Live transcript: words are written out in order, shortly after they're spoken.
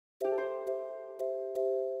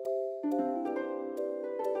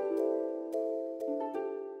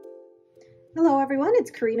Hello everyone,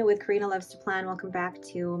 it's Karina with Karina Loves to Plan. Welcome back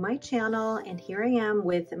to my channel, and here I am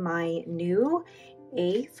with my new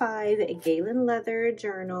A5 Galen leather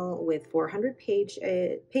journal with 400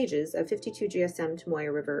 pages of 52 GSM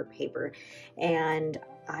Tomoe River paper. And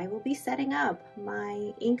I will be setting up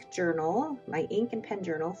my ink journal, my ink and pen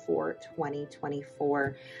journal for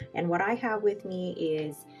 2024. And what I have with me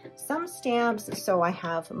is some stamps. So I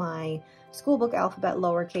have my schoolbook alphabet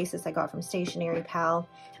lowercases I got from Stationery Pal.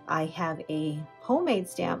 I have a homemade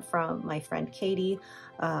stamp from my friend Katie,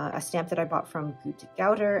 a stamp that I bought from Gute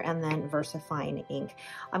Gouter, and then VersaFine ink.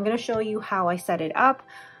 I'm going to show you how I set it up,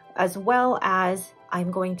 as well as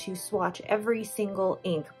I'm going to swatch every single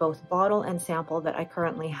ink, both bottle and sample, that I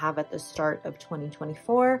currently have at the start of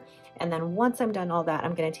 2024. And then once I'm done all that,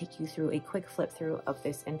 I'm going to take you through a quick flip through of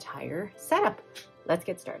this entire setup. Let's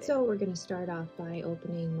get started. So we're going to start off by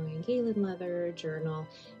opening my Galen leather journal,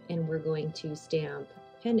 and we're going to stamp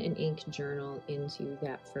pen and ink journal into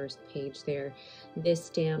that first page there. This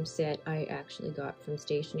stamp set I actually got from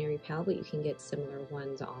Stationery Pal, but you can get similar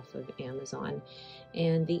ones off of Amazon.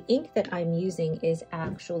 And the ink that I'm using is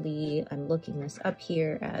actually, I'm looking this up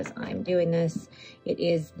here as I'm doing this, it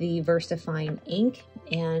is the VersaFine ink.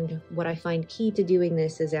 And what I find key to doing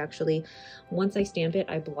this is actually, once I stamp it,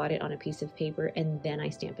 I blot it on a piece of paper and then I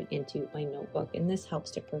stamp it into my notebook. And this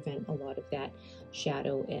helps to prevent a lot of that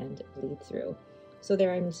shadow and bleed through. So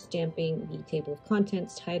there I'm stamping the table of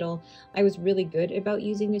contents title. I was really good about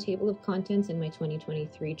using the table of contents in my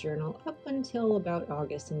 2023 journal up until about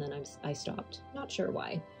August, and then I stopped. Not sure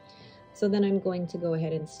why. So then I'm going to go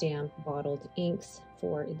ahead and stamp bottled inks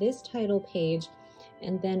for this title page.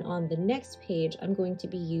 And then on the next page, I'm going to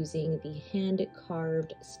be using the hand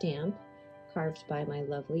carved stamp carved by my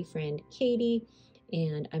lovely friend Katie.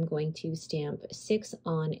 And I'm going to stamp 6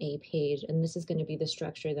 on a page, and this is going to be the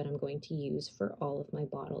structure that I'm going to use for all of my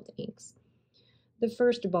bottled inks. The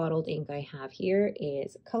first bottled ink I have here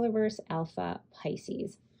is Colorverse Alpha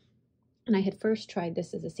Pisces. And I had first tried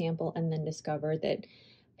this as a sample and then discovered that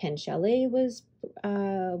PenChalet was,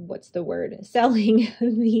 selling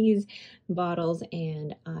these bottles,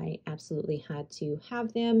 and I absolutely had to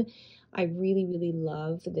have them. I really, really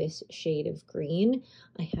love this shade of green.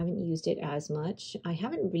 I haven't used it as much. I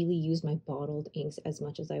haven't really used my bottled inks as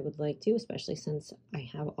much as I would like to, especially since I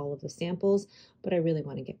have all of the samples, but I really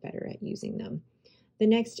want to get better at using them. The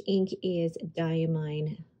next ink is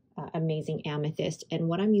Diamine Amazing Amethyst, and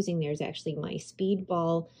what I'm using there is actually my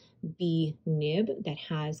Speedball B nib that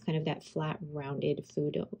has kind of that flat rounded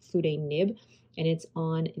fude nib, and it's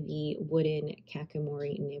on the wooden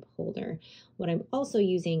Kakimori nib holder. What I'm also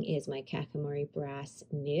using is my Kakimori brass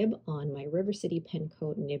nib on my River City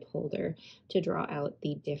Pencoat nib holder to draw out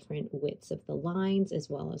the different widths of the lines as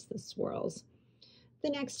well as the swirls.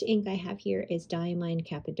 The next ink I have here is Diamine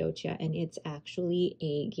Cappadocia, and it's actually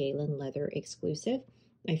a Galen leather exclusive.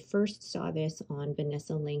 I first saw this on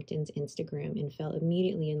Vanessa Langton's Instagram and fell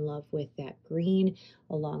immediately in love with that green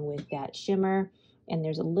along with that shimmer. And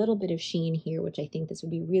there's a little bit of sheen here, which I think this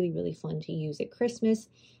would be really, really fun to use at Christmas.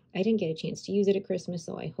 I didn't get a chance to use it at Christmas,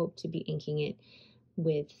 so I hope to be inking it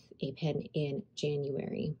with a pen in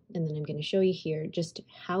January. And then I'm going to show you here just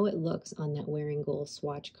how it looks on that Wearingeul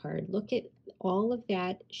swatch card. Look at all of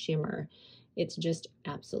that shimmer. It's just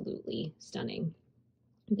absolutely stunning.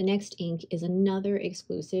 The next ink is another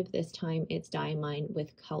exclusive. This time it's Diamine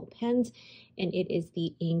with Cull pens, and it is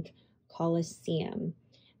the ink Coliseum.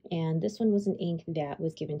 And this one was an ink that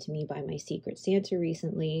was given to me by my Secret Santa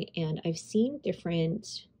recently, and I've seen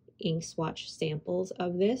different ink swatch samples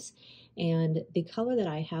of this, and the color that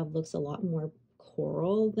I have looks a lot more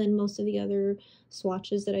coral than most of the other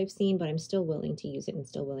swatches that I've seen, but I'm still willing to use it and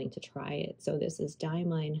still willing to try it. So this is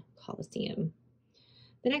Diamine Coliseum.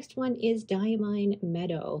 The next one is Diamine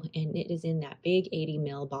Meadow, and it is in that big 80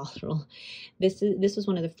 ml bottle. This was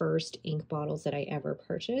one of the first ink bottles that I ever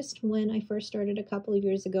purchased when I first started a couple of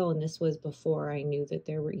years ago, and this was before I knew that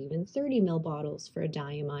there were even 30 ml bottles for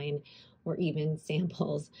Diamine or even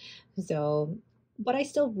samples. So, but I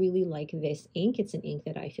still really like this ink. It's an ink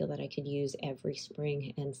that I feel that I could use every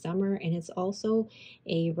spring and summer, and it's also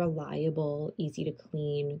a reliable, easy to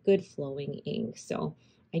clean, good flowing ink. So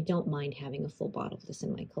I don't mind having a full bottle of this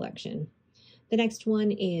in my collection. The next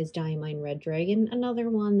one is Diamine Red Dragon, another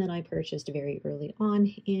one that I purchased very early on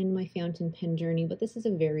in my fountain pen journey, but this is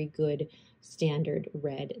a very good standard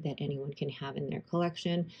red that anyone can have in their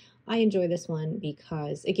collection. I enjoy this one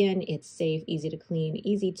because, again, it's safe, easy to clean,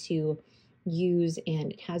 easy to use,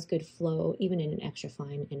 and it has good flow, even in an extra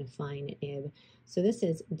fine and a fine nib. So this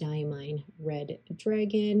is Diamine Red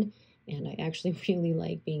Dragon. and I actually really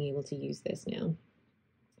like being able to use this now.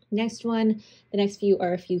 Next one, the next few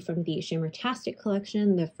are a few from the Shimmertastic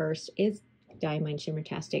collection. The first is Diamine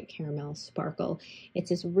Shimmertastic Caramel Sparkle. It's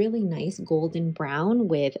this really nice golden brown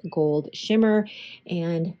with gold shimmer,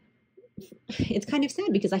 and it's kind of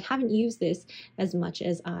sad because I haven't used this as much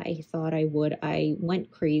as I thought I would. I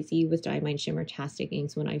went crazy with Diamine Shimmertastic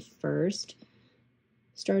inks when I first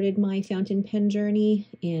started my fountain pen journey,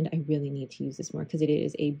 and I really need to use this more because it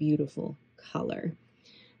is a beautiful color.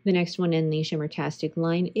 The next one in the Shimmertastic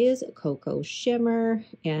line is Cocoa Shimmer,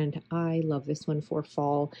 and I love this one for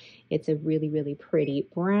fall. It's a really, really pretty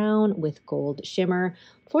brown with gold shimmer.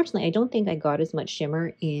 Fortunately, I don't think I got as much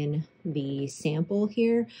shimmer in the sample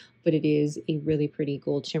here, but it is a really pretty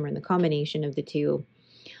gold shimmer in the combination of the two.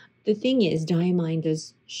 The thing is, Diamine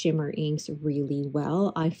does shimmer inks really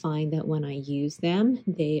well. I find that when I use them,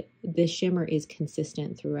 the shimmer is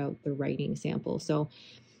consistent throughout the writing sample. So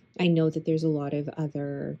I know that there's a lot of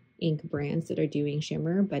other ink brands that are doing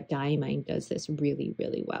shimmer, but Diamine does this really,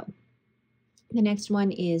 really well. The next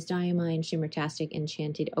one is Diamine Shimmertastic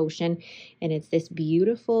Enchanted Ocean, and it's this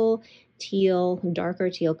beautiful teal, darker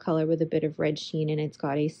teal color with a bit of red sheen, and it's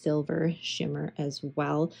got a silver shimmer as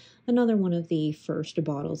well. Another one of the first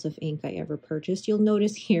bottles of ink I ever purchased. You'll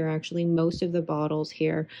notice here, actually, most of the bottles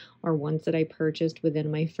here are ones that I purchased within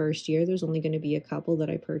my first year. There's only going to be a couple that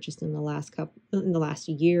I purchased in the last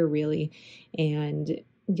year, really, and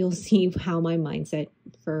you'll see how my mindset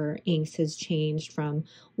for inks has changed from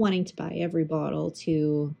wanting to buy every bottle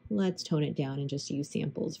to let's tone it down and just use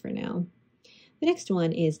samples for now. The next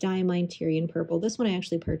one is Diamine Tyrian Purple. This one I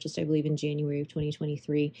actually purchased, I believe, in January of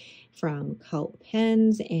 2023 from Cult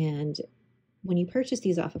Pens. And when you purchase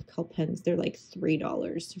these off of Cult Pens, they're like $3,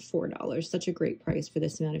 $4. Such a great price for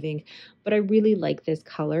this amount of ink. But I really like this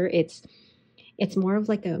color. It's more of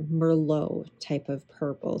like a Merlot type of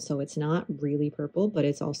purple. So it's not really purple, but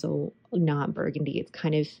it's also not burgundy. It's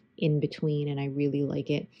kind of in between, and I really like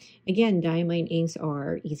it. Again, Diamine inks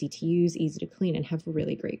are easy to use, easy to clean, and have a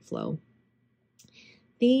really great flow.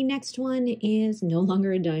 The next one is no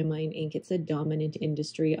longer a Diamine ink. It's a Dominant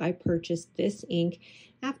Industry. I purchased this ink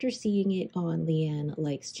after seeing it on Leanne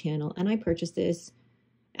Likes channel, and I purchased this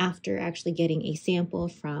after actually getting a sample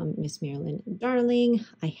from Miss Marilyn Darling.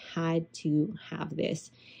 I had to have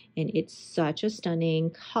this, and it's such a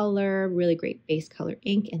stunning color, really great base color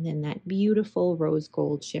ink, and then that beautiful rose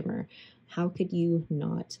gold shimmer. How could you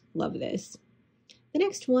not love this? The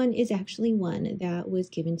next one is actually one that was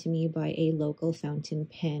given to me by a local fountain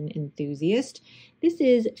pen enthusiast. This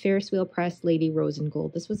is Ferris Wheel Press Lady Rose and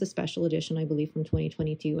Gold. This was a special edition, I believe, from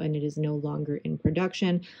 2022, and it is no longer in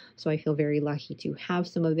production, so I feel very lucky to have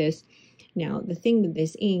some of this. Now, the thing with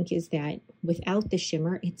this ink is that without the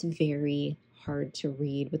shimmer, it's very hard to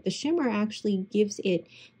read, but the shimmer actually gives it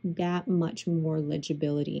that much more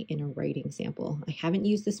legibility in a writing sample. I haven't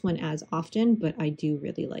used this one as often, but I do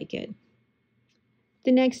really like it.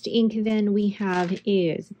 The next ink then we have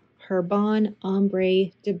is Herbon Ombre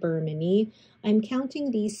de Bermanie. I'm counting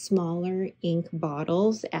these smaller ink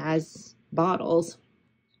bottles as bottles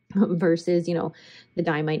versus, you know, the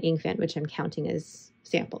Diamine Inkvent, which I'm counting as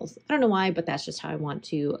samples. I don't know why, but that's just how I want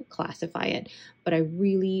to classify it. But I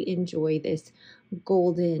really enjoy this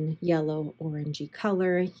golden yellow orangey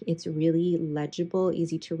color. It's really legible,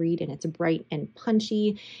 easy to read, and it's bright and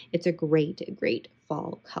punchy. It's a great, great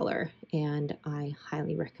fall color, and I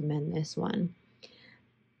highly recommend this one.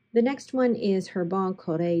 The next one is Herbon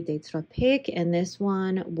Corée des Tropiques, and this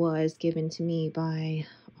one was given to me by,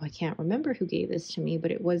 I can't remember who gave this to me, but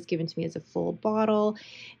it was given to me as a full bottle,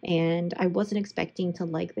 and I wasn't expecting to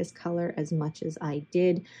like this color as much as I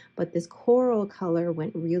did, but this coral color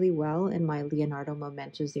went really well in my Leonardo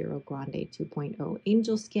Momento Zero Grande 2.0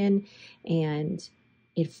 Angel Skin, and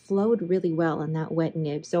it flowed really well in that wet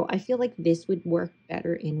nib. So I feel like this would work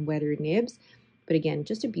better in wetter nibs, but again,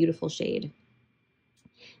 just a beautiful shade.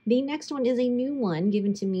 The next one is a new one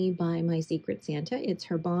given to me by my Secret Santa. It's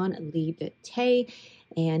Herbon Liberté,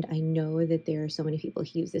 and I know that there are so many people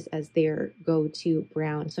who use this as their go-to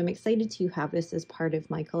brown. So I'm excited to have this as part of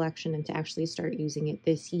my collection and to actually start using it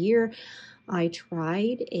this year. I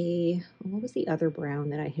tried what was the other brown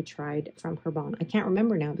that I had tried from Herbon? I can't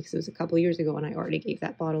remember now because it was a couple years ago and I already gave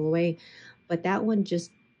that bottle away, but that one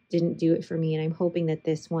just didn't do it for me, and I'm hoping that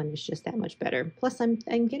this one is just that much better. Plus, I'm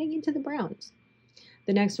getting into the browns.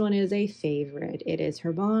 The next one is a favorite. It is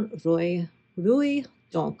Herbon Rouille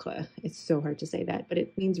d'Encre. It's so hard to say that, but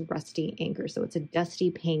it means rusty anchor. So it's a dusty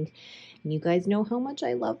pink. And you guys know how much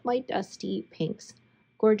I love my dusty pinks.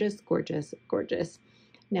 Gorgeous, gorgeous, gorgeous.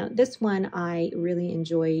 Now, this one I really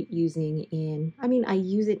enjoy using I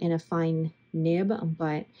use it in a fine nib,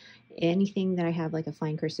 but Anything that I have like a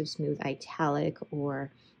fine cursive smooth italic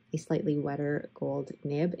or a slightly wetter gold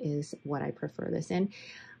nib is what I prefer this in.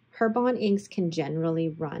 Herbon inks can generally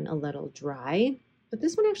run a little dry, but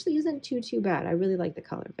this one actually isn't too bad. I really like the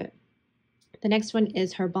color of it. The next one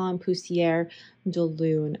is Herbon Poussière de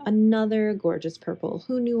Lune, another gorgeous purple.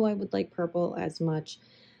 Who knew I would like purple as much?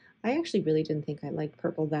 I actually really didn't think I liked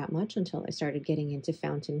purple that much until I started getting into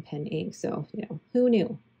fountain pen ink. So, you know, who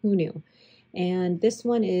knew? Who knew? And this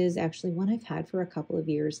one is actually one I've had for a couple of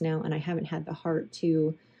years now, and I haven't had the heart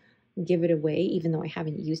to give it away, even though I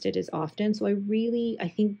haven't used it as often. So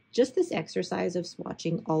I think just this exercise of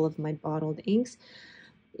swatching all of my bottled inks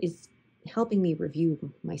is helping me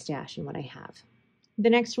review my stash and what I have. The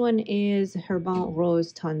next one is Herbon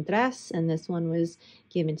Rose Tendresse, and this one was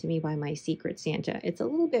given to me by my Secret Santa. It's a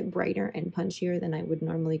little bit brighter and punchier than I would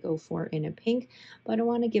normally go for in a pink, but I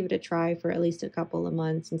want to give it a try for at least a couple of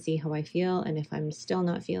months and see how I feel, and if I'm still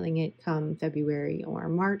not feeling it come February or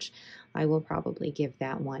March, I will probably give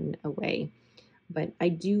that one away. But I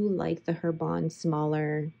do like the Herbon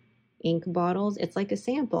smaller ink bottles. It's like a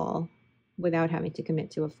sample without having to commit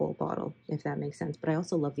to a full bottle, if that makes sense. But I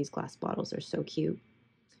also love these glass bottles. They're so cute.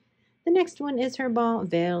 The next one is Herbon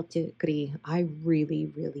Vert Gris. I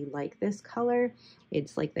really like this color.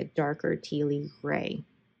 It's like the darker tealy gray,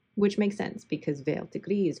 which makes sense because Vert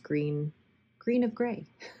Gris is green of gray.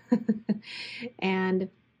 And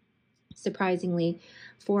surprisingly,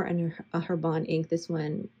 for a Herbon ink, this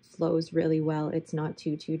one flows really well. It's not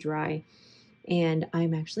too dry. And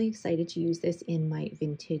I'm actually excited to use this in my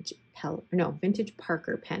vintage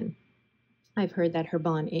Parker pen. I've heard that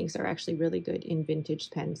Herbon inks are actually really good in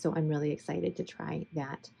vintage pens, so I'm really excited to try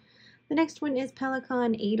that. The next one is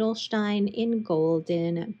Pelikan Edelstein in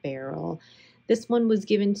Golden Barrel. This one was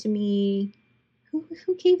given to me.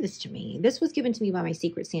 Who gave this to me? This was given to me by my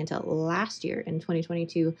Secret Santa last year in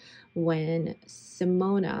 2022 when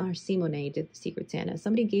Simone did the Secret Santa.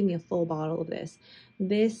 Somebody gave me a full bottle of this.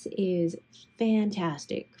 This is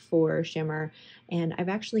fantastic for shimmer, and I've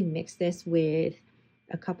actually mixed this with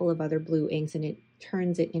a couple of other blue inks, and it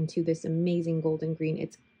turns it into this amazing golden green.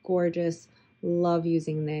 It's gorgeous. Love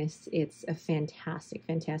using this. It's a fantastic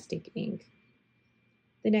ink.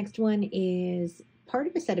 The next one is part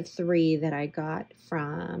of a set of 3 that I got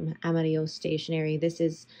from Amarillo Stationery. This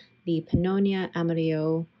is the Pannonia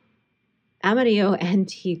Amarillo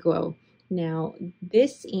Antiguo. Now,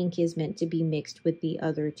 this ink is meant to be mixed with the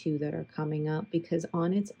other 2 that are coming up because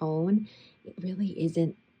on its own, it really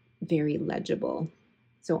isn't very legible.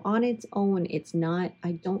 So on its own, it's not,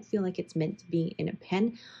 I don't feel like it's meant to be in a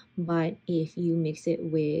pen, but if you mix it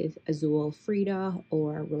with Azul Frida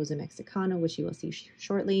or Rosa Mexicana, which you will see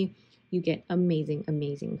shortly, you get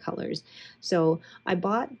amazing colors. So I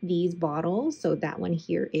bought these bottles. So that one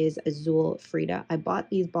here is Azul Frida. I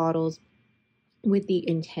bought these bottles with the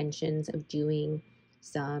intentions of doing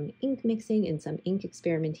some ink mixing and some ink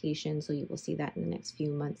experimentation, so you will see that in the next few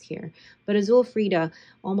months here. But Azul Frida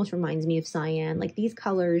almost reminds me of cyan. Like these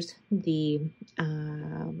colors, the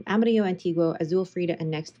Amarillo Antiguo, Azul Frida, and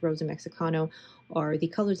next Rosa Mexicano are the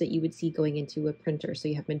colors that you would see going into a printer. So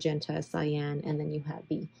you have magenta, cyan, and then you have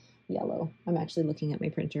the yellow. I'm actually looking at my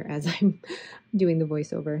printer as I'm doing the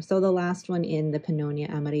voiceover. So the last one in the Pannonia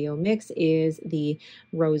Amarillo mix is the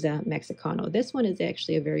Rosa Mexicano. This one is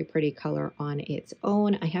actually a very pretty color on its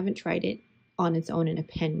own. I haven't tried it on its own in a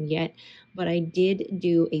pen yet, but I did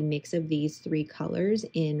do a mix of these 3 colors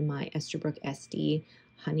in my Esterbrook SD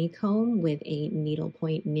Honeycomb with a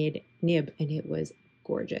needlepoint nib, and it was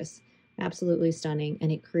gorgeous. Absolutely stunning,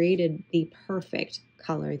 and it created the perfect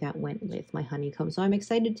color that went with my honeycomb. So I'm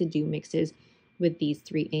excited to do mixes with these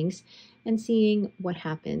 3 inks and seeing what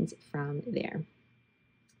happens from there.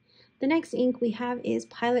 The next ink we have is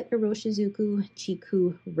Pilot Iroshizuku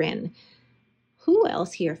Chiku Rin. Who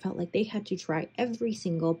else here felt like they had to try every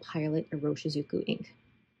single Pilot Iroshizuku ink?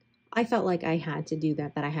 I felt like I had to do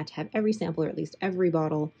that I had to have every sample or at least every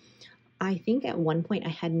bottle. I think at one point I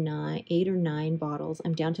had 8 or 9 bottles.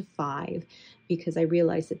 I'm down to 5 because I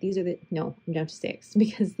realized that I'm down to 6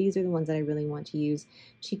 because these are the ones that I really want to use.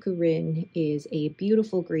 Chiku Rin is a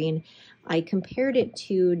beautiful green. I compared it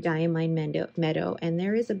to Diamine Meadow, and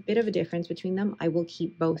there is a bit of a difference between them. I will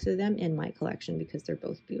keep both of them in my collection because they're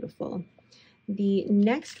both beautiful. The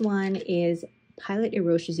next one is Pilot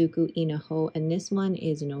Iroshizuku Inaho, and this one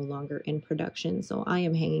is no longer in production, so I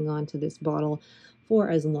am hanging on to this bottle for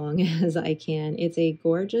as long as I can. It's a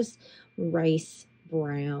gorgeous rice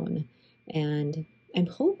brown, and I'm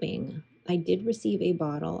hoping I did receive a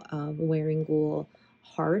bottle of Wearingeul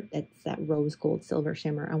Heart. That's that rose gold silver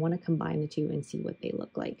shimmer. I want to combine the 2 and see what they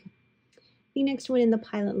look like. The next one in the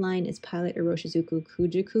Pilot line is Pilot Iroshizuku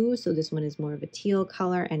Kujiku. So this one is more of a teal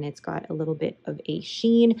color and it's got a little bit of a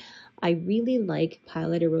sheen. I really like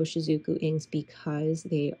Pilot Iroshizuku inks because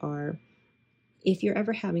they are, if you're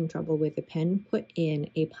ever having trouble with a pen, put in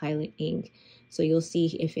a Pilot ink. So you'll see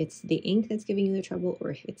if it's the ink that's giving you the trouble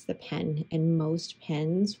or if it's the pen. And most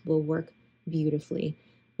pens will work beautifully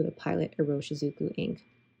with a Pilot Iroshizuku ink.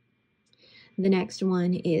 The next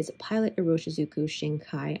one is Pilot Iroshizuku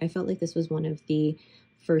Shinkai. I felt like this was one of the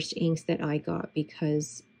first inks that I got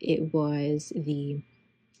because it was the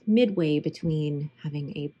midway between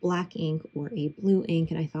having a black ink or a blue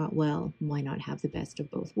ink, and I thought, well, why not have the best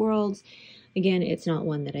of both worlds? Again, it's not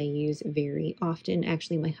one that I use very often.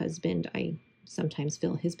 Actually, my husband, I sometimes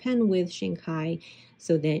fill his pen with Shinkai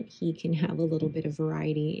so that he can have a little bit of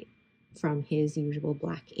variety from his usual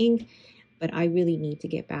black ink. But I really need to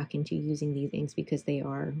get back into using these inks because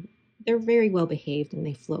they're very well behaved and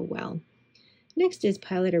they flow well. Next is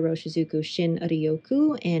Pilot Iroshizuku Shin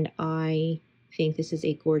Ryoku, and I think this is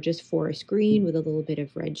a gorgeous forest green with a little bit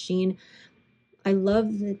of red sheen. I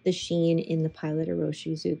love that the sheen in the Pilot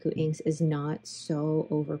Iroshizuku inks is not so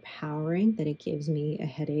overpowering that it gives me a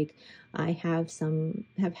headache. I have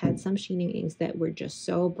had some sheening inks that were just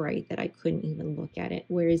so bright that I couldn't even look at it,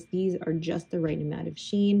 whereas these are just the right amount of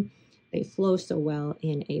sheen. They flow so well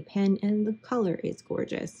in a pen, and the color is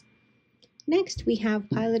gorgeous. Next, we have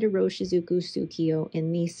Pilot Iroshizuku Tsukio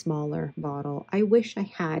in the smaller bottle. I wish I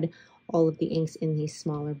had all of the inks in these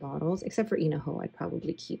smaller bottles, except for Inaho. I'd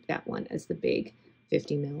probably keep that one as the big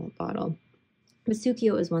 50 ml bottle. But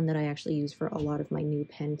Tsukio is one that I actually use for a lot of my new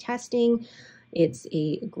pen testing. It's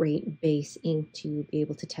a great base ink to be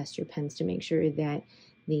able to test your pens to make sure that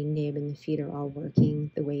the nib and the feet are all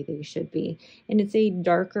working the way they should be. And it's a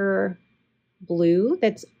darker blue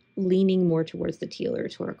that's leaning more towards the teal or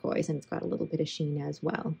turquoise, and it's got a little bit of sheen as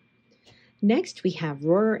well. Next, we have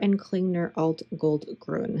Rohrer and Klingner Alt Gold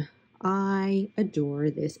Grün. I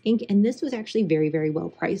adore this ink, and this was actually very, very well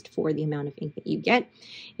priced for the amount of ink that you get.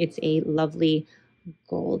 It's a lovely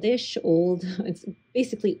goldish it's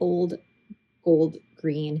basically old gold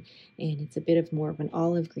green, and it's a bit of more of an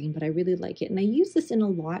olive green, but I really like it. And I use this in a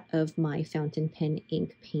lot of my fountain pen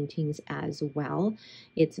ink paintings as well.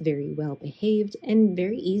 It's very well behaved and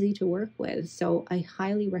very easy to work with. So I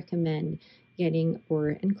highly recommend getting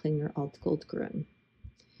Rohrer and Klingner Alt Gold Grün.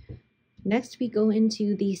 Next, we go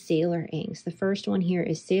into the Sailor inks. The first one here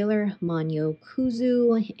is Sailor Manyo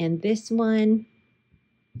Kuzu, and this one,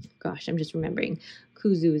 gosh, I'm just remembering.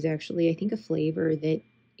 Kuzu is actually, I think, a flavor that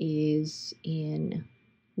is in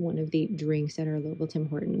one of the drinks at our local Tim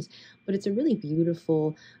Hortons, but it's a really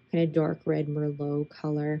beautiful kind of dark red Merlot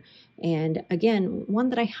color. And again, one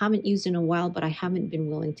that I haven't used in a while, but I haven't been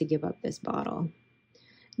willing to give up this bottle.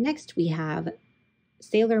 Next, we have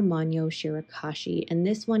Sailor Manyo Shirakashi, and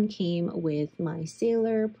this one came with my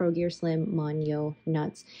Sailor Pro Gear Slim Manyo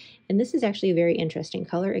nuts. And this is actually a very interesting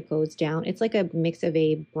color. It goes down. It's like a mix of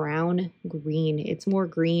a brown green. It's more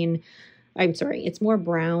green. I'm sorry, it's more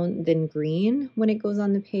brown than green when it goes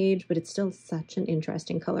on the page, but it's still such an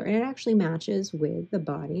interesting color. And it actually matches with the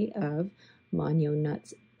body of Manyo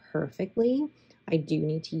nuts perfectly. I do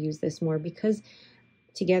need to use this more because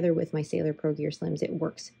together with my Sailor Pro Gear Slims, it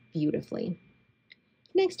works beautifully.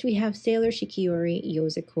 Next, we have Sailor Shikiori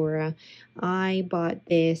Yozakura. I bought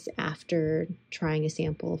this after trying a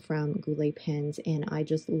sample from Goulet Pens, and I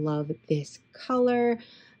just love this color.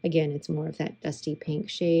 Again, it's more of that dusty pink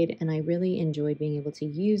shade, and I really enjoyed being able to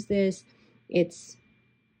use this. It's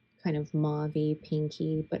kind of mauve-y,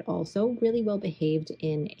 pinky, but also really well behaved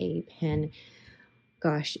in a pen.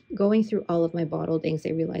 Gosh, going through all of my bottled inks, I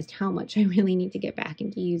realized how much I really need to get back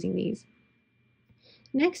into using these.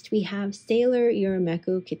 Next, we have Sailor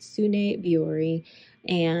Yurameku Kitsune Biori,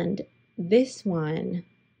 and this one,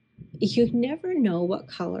 you never know what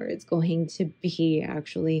color it's going to be,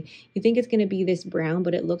 actually. You think it's going to be this brown,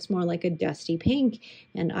 but it looks more like a dusty pink,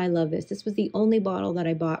 and I love this. This was the only bottle that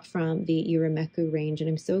I bought from the Yurameku range, and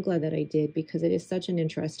I'm so glad that I did because it is such an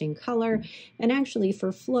interesting color, and actually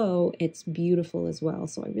for flow, it's beautiful as well,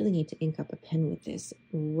 so I really need to ink up a pen with this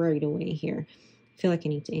right away here. I feel like I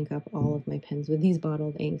need to ink up all of my pens with these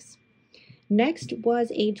bottled inks. Next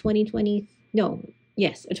was a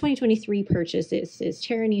 2023 purchase. This is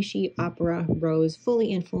Cheranishi Opera Rose,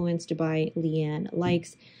 fully influenced by Leanne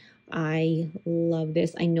Likes. I love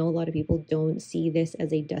this. I know a lot of people don't see this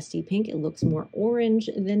as a dusty pink. It looks more orange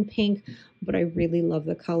than pink, but I really love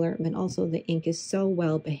the color. And also the ink is so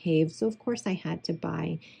well behaved. So of course I had to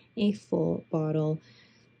buy a full bottle,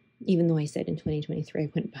 even though I said in 2023 I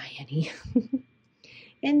wouldn't buy any.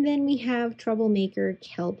 And then we have Troublemaker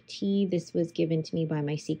Kelp Tea. This was given to me by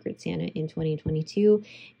my Secret Santa in 2022,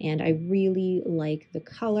 and I really like the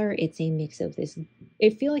color. It's a mix of this,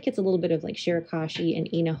 I feel like it's a little bit of like Shirakashi and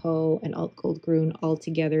Inaho and Alt Gold Grün all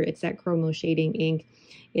together. It's that chromo shading ink.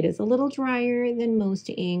 It is a little drier than most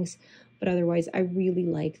inks, but otherwise I really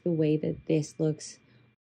like the way that this looks.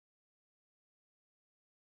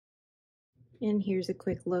 And here's a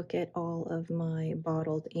quick look at all of my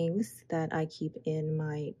bottled inks that I keep in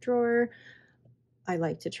my drawer. I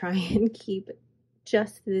like to try and keep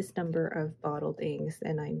just this number of bottled inks,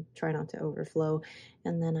 and I try not to overflow.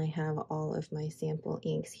 And then I have all of my sample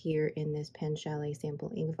inks here in this PenChalet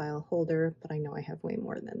sample ink vial holder, but I know I have way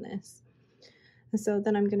more than this. So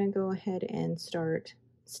then I'm going to go ahead and start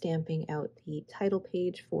stamping out the title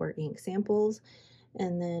page for ink samples.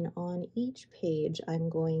 And then on each page, I'm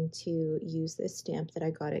going to use this stamp that I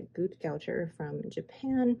got at Gut Gouter from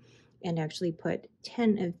Japan and actually put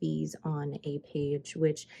 10 of these on a page,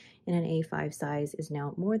 which in an A5 size is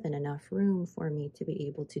now more than enough room for me to be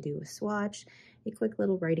able to do a swatch, a quick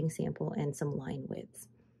little writing sample, and some line widths.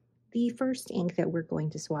 The first ink that we're going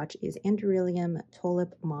to swatch is Andurilium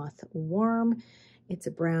Tulip Moth Warm. It's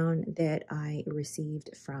a brown that I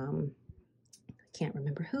received from, can't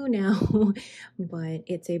remember who now, but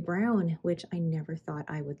it's a brown, which I never thought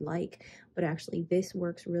I would like, but actually this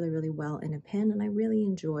works really, really well in a pen, and I really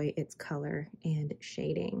enjoy its color and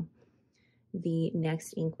shading. The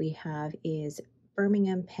next ink we have is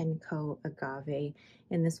Birmingham Penco Agave,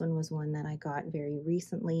 and this one was one that I got very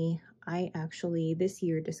recently. I actually this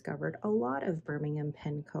year discovered a lot of Birmingham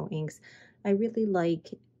Penco inks. I really like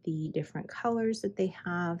the different colors that they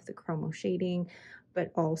have, the chromo shading,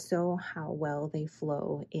 but also how well they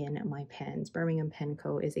flow in my pens. Birmingham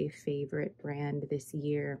Penco is a favorite brand this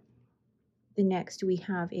year. The next we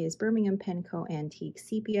have is Birmingham Penco Antique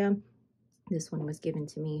Sepia. This one was given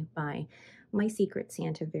to me by my Secret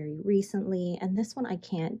Santa very recently, and this one I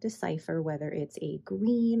can't decipher whether it's a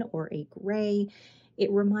green or a gray.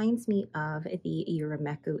 It reminds me of the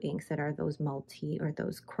Wearingeul inks that are those multi or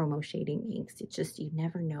those chromo shading inks. It's just, you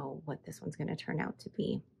never know what this one's going to turn out to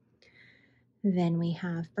be. Then we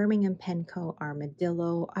have Birmingham Penco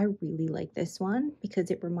Armadillo. I really like this one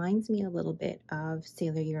because it reminds me a little bit of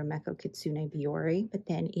Sailor Wearingeul Kitsune Biore, but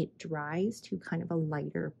then it dries to kind of a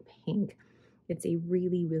lighter pink. It's a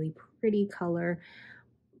really, really pretty color,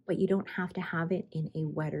 but you don't have to have it in a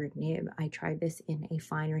wetter nib. I tried this in a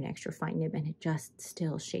finer and extra fine nib, and it just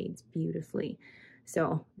still shades beautifully.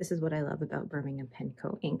 So this is what I love about Birmingham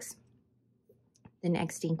Penco inks. The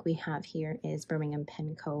next ink we have here is Birmingham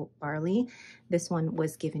Penco Barley. This one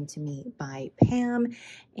was given to me by Pam,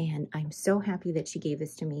 and I'm so happy that she gave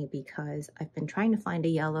this to me because I've been trying to find a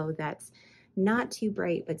yellow that's not too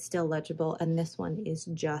bright but still legible, and this one is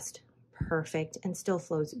just perfect and still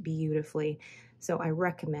flows beautifully. So I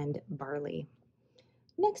recommend Barley.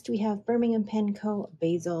 Next we have Birmingham Penco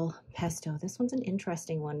Basil Pesto. This one's an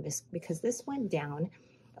interesting one because this went down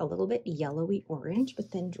a little bit yellowy orange, but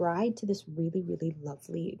then dried to this really, really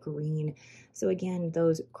lovely green. So again,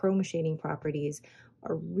 those chroma shading properties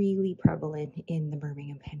are really prevalent in the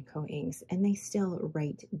Birmingham Penco inks, and they still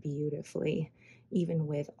write beautifully, even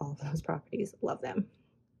with all those properties. Love them.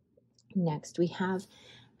 Next, we have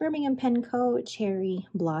Birmingham Penco Cherry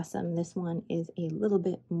Blossom. This one is a little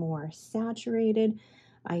bit more saturated.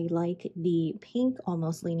 I like the pink,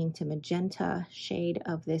 almost leaning to magenta shade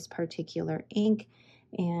of this particular ink,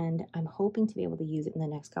 and I'm hoping to be able to use it in the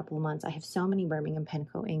next couple of months. I have so many Birmingham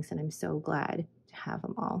Penco inks, and I'm so glad to have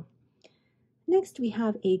them all. Next, we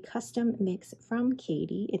have a custom mix from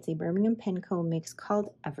Katie. It's a Birmingham Penco mix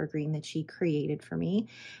called Evergreen that she created for me.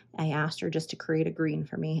 I asked her just to create a green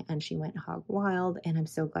for me, and she went hog wild, and I'm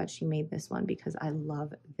so glad she made this one because I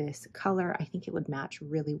love this color. I think it would match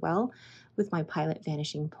really well with my Pilot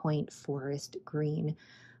Vanishing Point Forest Green.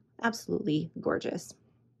 Absolutely gorgeous.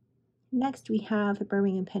 Next, we have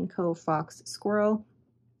Birmingham Penco Fox Squirrel,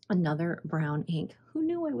 another brown ink. Who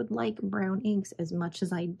knew I would like brown inks as much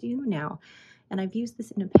as I do now? And I've used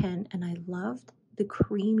this in a pen, and I loved the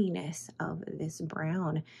creaminess of this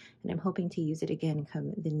brown, and I'm hoping to use it again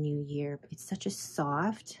come the new year. It's such a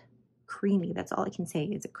soft, creamy, that's all I can say,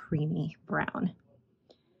 is a creamy brown.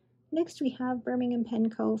 Next, we have Birmingham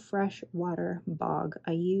Penco Fresh Water Bog.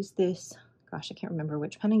 I use this, gosh, I can't remember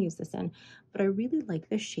which pen I use this in, but I really like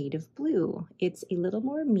the shade of blue. It's a little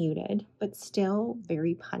more muted, but still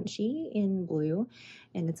very punchy in blue,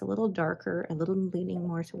 and it's a little darker, a little leaning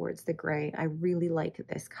more towards the gray. I really like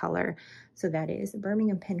this color. So that is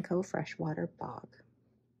Birmingham Penco Freshwater Bog.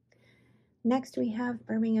 Next, we have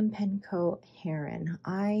Birmingham Pen Co. Heron.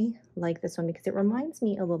 I like this one because it reminds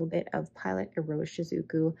me a little bit of Pilot Eroge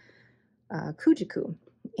Shizuku Kujiku,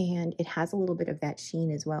 and it has a little bit of that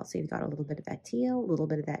sheen as well. So you've got a little bit of that teal, a little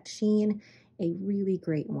bit of that sheen, a really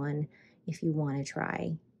great one if you want to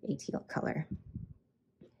try a teal color.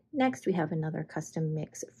 Next, we have another custom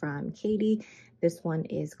mix from Katie. This one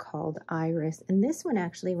is called Iris, and this one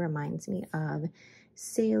actually reminds me of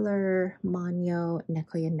Sailor Manyo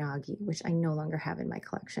Nekoyanagi, which I no longer have in my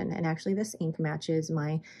collection. And actually this ink matches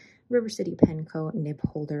my River City Pen Co. nib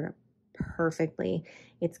holder perfectly.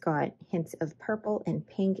 It's got hints of purple and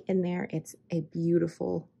pink in there. It's a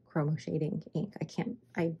beautiful chromo shading ink.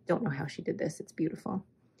 I don't know how she did this. It's beautiful.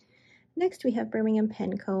 Next, we have Birmingham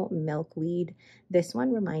Pen Co. Milkweed. This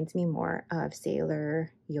one reminds me more of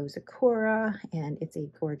Sailor Yozakura, and it's a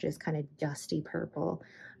gorgeous kind of dusty purple.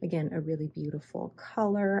 Again, a really beautiful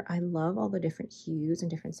color. I love all the different hues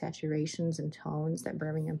and different saturations and tones that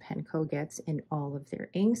Birmingham Pen Co. gets in all of their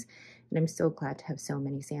inks, and I'm so glad to have so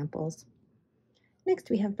many samples.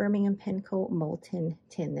 Next, we have Birmingham Pen Co. Molten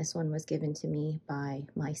Tin. This one was given to me by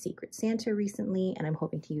my Secret Santa recently, and I'm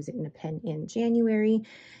hoping to use it in a pen in January.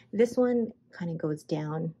 This one kind of goes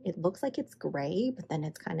down. It looks like it's gray, but then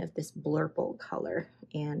it's kind of this blurple color,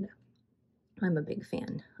 and I'm a big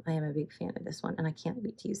fan. I am a big fan of this one, and I can't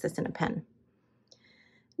wait to use this in a pen.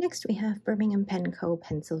 Next, we have Birmingham Pen Co.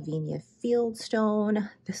 Pennsylvania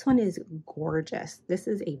Fieldstone. This one is gorgeous. This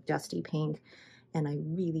is a dusty pink, and I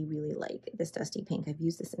really, really like this dusty pink. I've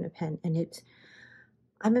used this in a pen, and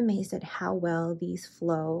I'm amazed at how well these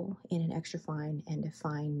flow in an extra fine and a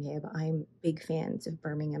fine nib. I'm big fans of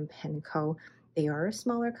Birmingham Pen Co. They are a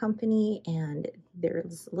smaller company, and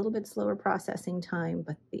there's a little bit slower processing time,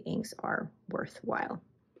 but the inks are worthwhile.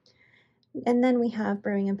 And then we have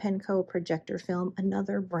Birmingham Pen Co. Projector Film,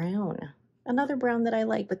 another brown that I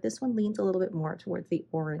like, but this one leans a little bit more towards the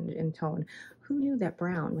orange in tone. Who knew that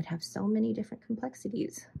brown would have so many different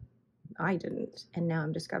complexities? I didn't, and now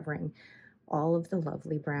I'm discovering all of the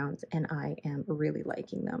lovely browns, and I am really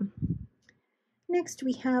liking them. Next,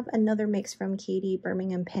 we have another mix from Katie,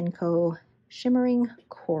 Birmingham Pen Co. Shimmering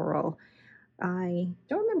Coral. I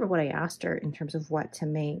don't remember what I asked her in terms of what to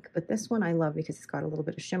make, but this one I love because it's got a little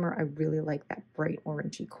bit of shimmer. I really like that bright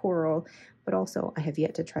orangey coral, but also I have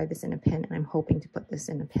yet to try this in a pen, and I'm hoping to put this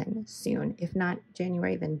in a pen soon. If not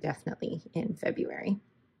January, then definitely in February.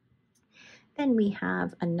 Then we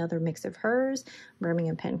have another mix of hers,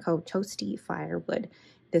 Birmingham Pen Co. Toasty Firewood.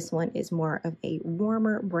 This one is more of a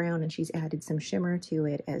warmer brown, and she's added some shimmer to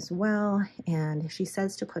it as well. And she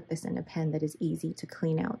says to put this in a pen that is easy to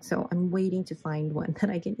clean out. So I'm waiting to find one that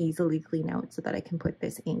I can easily clean out so that I can put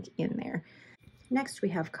this ink in there. Next, we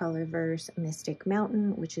have Colorverse Mystic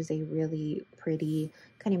Mountain, which is a really pretty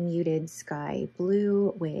kind of muted sky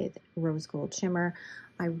blue with rose gold shimmer.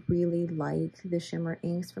 I really like the shimmer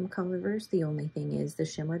inks from Colorverse. The only thing is the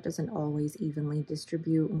shimmer doesn't always evenly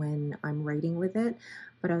distribute when I'm writing with it,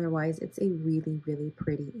 but otherwise it's a really, really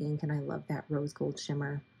pretty ink, and I love that rose gold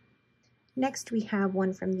shimmer. Next, we have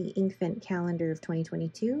one from the Inkvent calendar of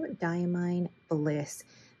 2022, Diamine Bliss.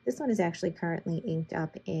 This one is actually currently inked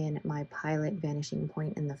up in my Pilot Vanishing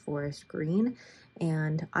Point in the Forest Green,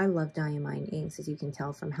 and I love Diamine inks, as you can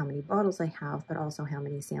tell from how many bottles I have, but also how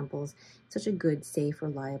many samples. Such a good, safe,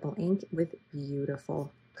 reliable ink with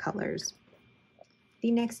beautiful colors. The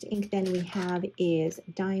next ink then we have is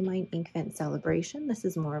Diamine Inkvent Celebration. This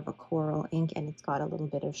is more of a coral ink, and it's got a little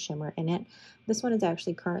bit of shimmer in it. This one is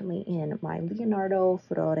actually currently in my Leonardo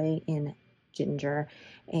Furore in Ginger,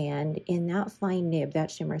 and in that fine nib,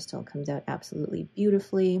 that shimmer still comes out absolutely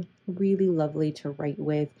beautifully. Really lovely to write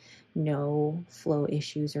with, no flow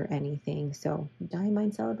issues or anything. So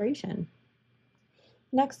Diamine Celebration.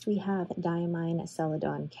 Next, we have Diamine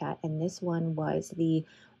Celadon Cat, and this one was the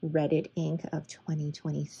Reddit ink of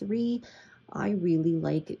 2023. I really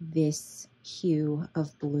like this hue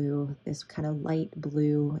of blue, this kind of light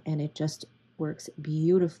blue, and it just works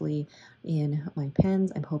beautifully in my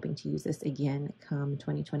pens. I'm hoping to use this again come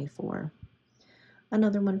 2024.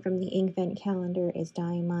 Another one from the Inkvent calendar is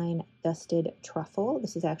Diamine Dusted Truffle.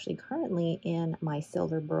 This is actually currently in my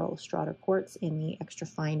Silver Burl Strata Quartz in the extra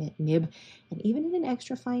fine nib. And even in an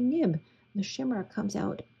extra fine nib, the shimmer comes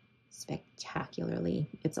out spectacularly.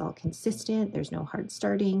 It's all consistent. There's no hard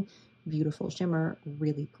starting. Beautiful shimmer.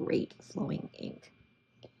 Really great flowing ink.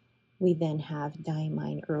 We then have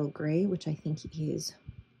Diamine Earl Grey, which I think is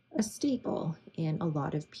a staple in a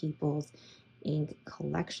lot of people's ink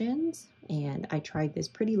collections, and I tried this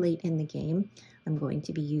pretty late in the game. I'm going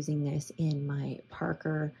to be using this in my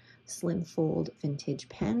Parker Slim Fold vintage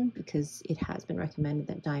pen because it has been recommended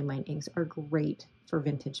that Diamine inks are great for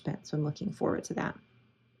vintage pen, so I'm looking forward to that.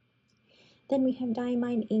 Then we have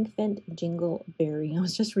Diamine Ink Vent Jingleberry. I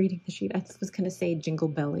was just reading the sheet. I was going to say Jingle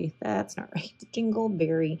Belly. That's not right.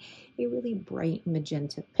 Jingleberry, a really bright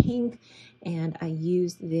magenta pink. And I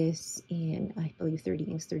used this in, I believe, 30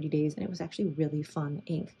 inks, 30 days. And it was actually really fun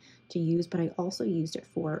ink to use. But I also used it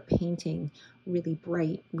for painting, really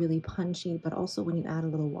bright, really punchy. But also when you add a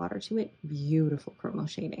little water to it, beautiful chromo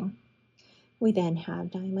shading. We then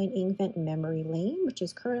have Diamine Ink Vent Memory Lane, which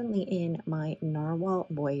is currently in my Narwhal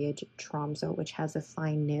Voyage Tromso, which has a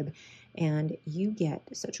fine nib, and you get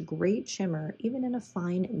such great shimmer even in a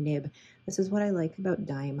fine nib. This is what I like about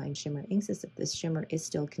Diamine shimmer inks, is that this shimmer is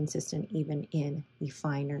still consistent even in the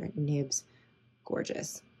finer nibs.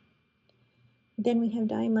 Gorgeous. Then we have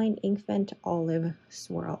Diamine Ink Vent Olive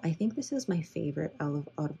Swirl. I think this is my favorite out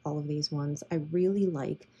of all of these ones. I really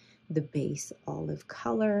like the base olive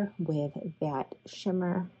color with that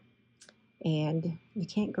shimmer, and you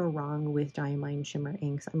can't go wrong with Diamine shimmer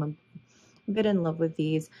inks. I'm a bit in love with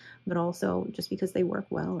these, but also just because they work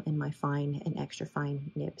well in my fine and extra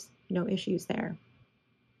fine nibs. No issues there.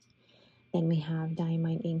 Then we have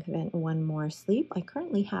Diamine Ink Vent One More Sleep. I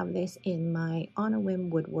currently have this in my On a Whim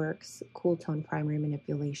Woodworks Cool Tone Primary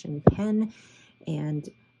Manipulation pen, and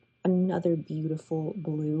another beautiful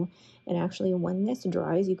blue. And actually when this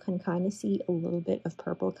dries, you can kind of see a little bit of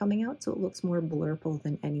purple coming out, so it looks more blurple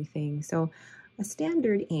than anything. So a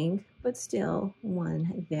standard ink, but still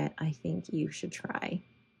one that I think you should try.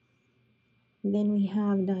 Then we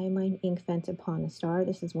have Diamine Ink Vent Upon a Star.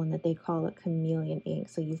 This is one that they call a chameleon ink.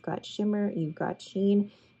 So you've got shimmer, you've got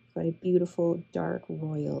sheen, you've got a beautiful dark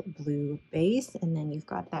royal blue base, and then you've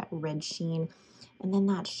got that red sheen. And then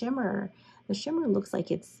that shimmer, the shimmer looks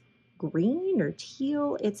like it's green or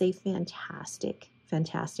teal. It's a fantastic,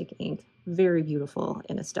 fantastic ink. Very beautiful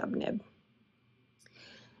in a stub nib.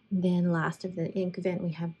 Then last of the ink vent,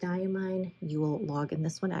 we have Diamine Yule Log, and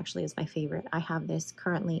this one actually is my favorite. I have this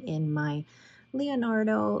currently in my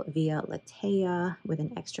Leonardo Via Latea with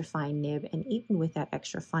an extra fine nib, and even with that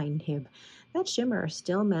extra fine nib, that shimmer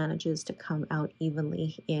still manages to come out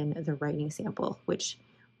evenly in the writing sample, which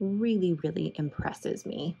really, really impresses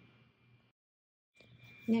me.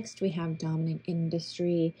 Next, we have Dominant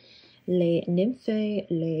Industry Les Nymphes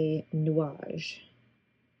Les Nuages.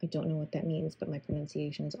 I don't know what that means, but my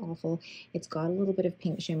pronunciation is awful. It's got a little bit of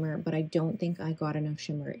pink shimmer, but I don't think I got enough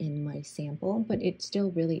shimmer in my sample, but it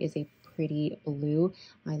still really is a pretty blue.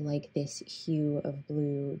 I like this hue of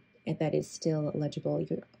blue that is still legible.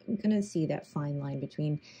 You're going to see that fine line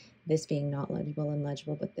between this being not legible and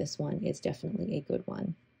legible, but this one is definitely a good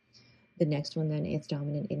one. The next one then is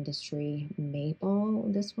Dominant Industry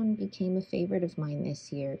Maple. This one became a favorite of mine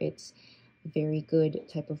this year. It's a very good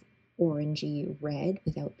type of orangey red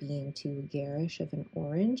without being too garish of an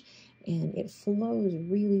orange, and it flows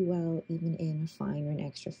really well even in a fine or an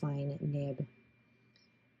extra fine nib.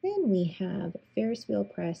 Then we have Ferris Wheel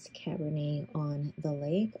Press Cabernet on the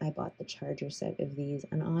Lake. I bought the charger set of these,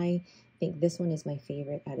 and I think this one is my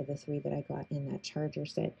favorite out of the three that I got in that charger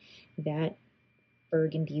set. That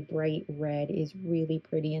burgundy bright red is really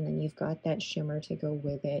pretty, and then you've got that shimmer to go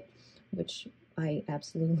with it, which I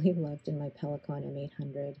absolutely loved in my Pelican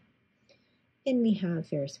M800. Then we have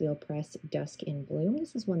Ferris Wheel Press Dusk in Bloom.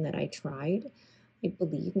 This is one that I tried, I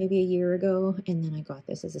believe, maybe a year ago, and then I got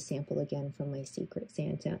this as a sample again from my Secret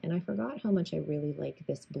Santa, and I forgot how much I really like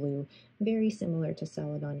this blue. Very similar to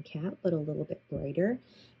Celadon Cat, but a little bit brighter,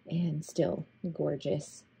 and still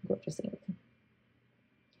gorgeous, gorgeous ink.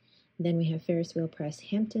 Then we have Ferris Wheel Press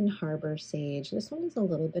Hampton Harbor Sage. This one is a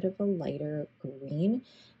little bit of a lighter green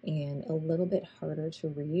and a little bit harder to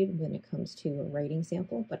read when it comes to a writing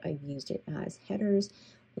sample, but I've used it as headers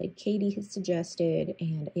like Katie has suggested,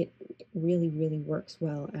 and it really, really works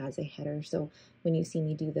well as a header. So when you see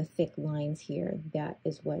me do the thick lines here, that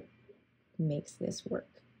is what makes this work.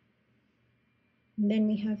 Then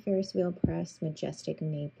we have Ferris Wheel Press Majestic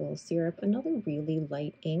Maple Syrup, another really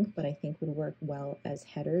light ink, but I think would work well as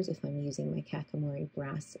headers if I'm using my Kakamori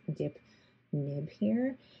Brass Dip nib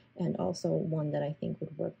here, and also one that I think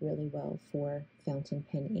would work really well for fountain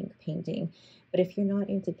pen ink painting. But if you're not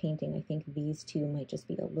into painting, I think these two might just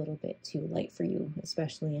be a little bit too light for you,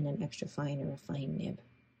 especially in an extra fine or a fine nib.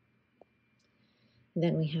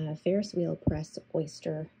 Then we have Ferris Wheel Press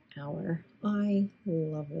Oyster Hour. I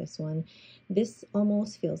love this one. This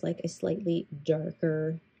almost feels like a slightly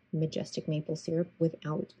darker Majestic Maple Syrup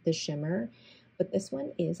without the shimmer, but this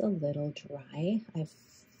one is a little dry. I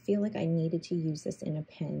feel like I needed to use this in a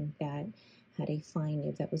pen that had a fine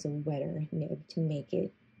nib, that was a wetter nib, to make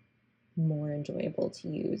it more enjoyable to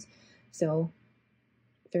use. So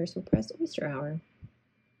Ferris Wheel Press Oyster Hour.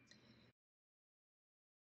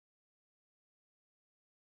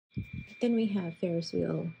 Then we have Ferris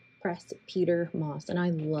Wheel Press Peter Moss, and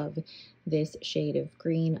I love this shade of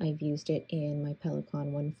green. I've used it in my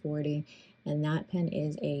Pelican 140, and that pen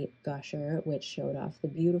is a gusher, which showed off the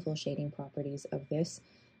beautiful shading properties of this.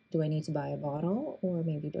 Do I need to buy a bottle, or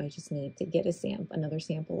maybe do I just need to get another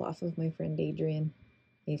sample off of my friend Adrian,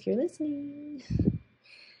 if you're listening?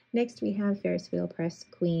 Next, we have Ferris Wheel Press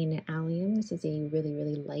Queen Allium. This is a really,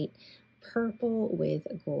 really light purple with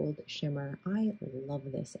gold shimmer. I love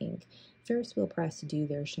this ink. Ferris Wheel Press do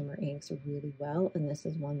their shimmer inks really well, and this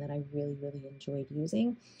is one that I really, really enjoyed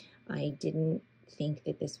using. I didn't think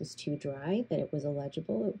that this was too dry, that it was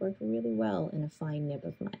illegible. It worked really well in a fine nib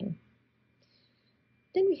of mine.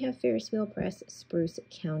 Then we have Ferris Wheel Press Spruce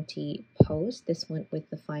County Post. This went with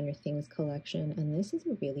the Finer Things collection, and this is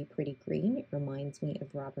a really pretty green. It reminds me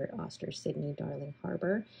of Robert Oster's Sydney Darling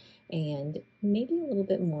Harbor, and maybe a little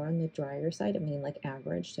bit more on the drier side. I mean, like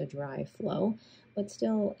average to dry flow, but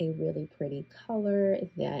still a really pretty color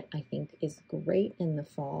that I think is great in the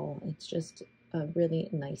fall. It's just a really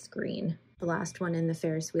nice green. The last one in the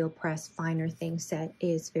Ferris Wheel Press Finer Things set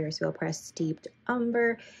is Ferris Wheel Press Steeped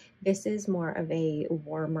Umber. This is more of a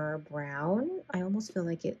warmer brown. I almost feel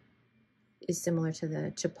like it is similar to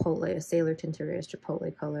the Chipotle, a Sailor Tintore's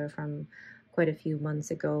Chipotle color from quite a few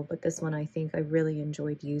months ago, but this one I think I really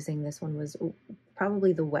enjoyed using. This one was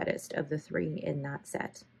probably the wettest of the three in that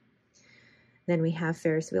set. Then we have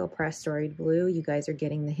Ferris Wheel Press Storied Blue. You guys are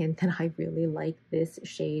getting the hint that I really like this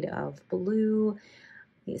shade of blue.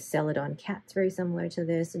 Celadon Cat's very similar to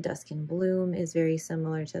this. Dusk in Bloom is very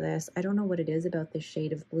similar to this. I don't know what it is about this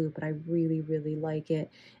shade of blue, but I really, really like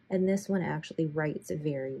it. And this one actually writes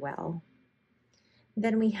very well.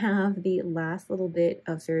 Then we have the last little bit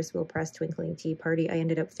of Ferris Wheel Press Twinkling Tea Party. I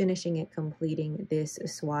ended up finishing it, completing this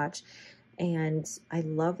swatch. And I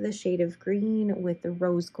love the shade of green with the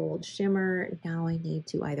rose gold shimmer. Now I need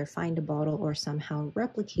to either find a bottle or somehow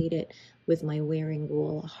replicate it with my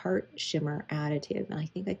Wearingeul Heart Shimmer additive. And I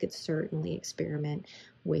think I could certainly experiment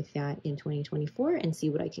with that in 2024 and see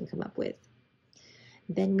what I can come up with.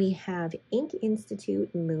 Then we have Ink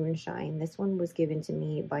Institute Moonshine. This one was given to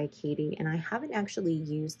me by Katie, and I haven't actually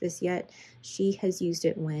used this yet. She has used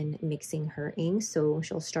it when mixing her inks, so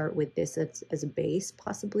she'll start with this as a base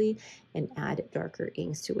possibly and add darker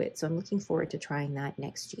inks to it. So I'm looking forward to trying that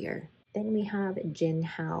next year. Then we have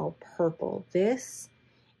Jinhao Purple. This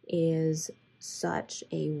is such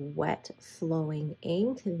a wet flowing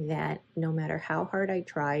ink that no matter how hard I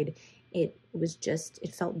tried, it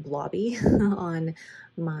felt blobby on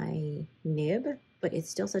my nib, but it's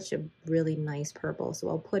still such a really nice purple. So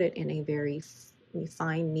I'll put it in a very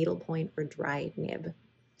fine needlepoint or dry nib.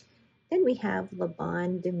 Then we have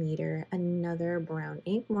Laban Demeter, another brown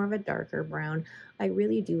ink, more of a darker brown. I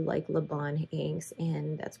really do like Laban inks,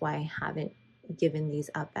 and that's why I haven't given these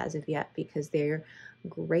up as of yet, because they're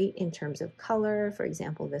great in terms of color. For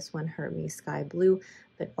example, this one, Hermes Sky Blue,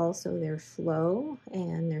 but also their flow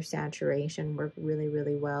and their saturation work really,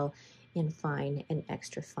 really well in fine and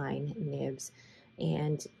extra fine nibs.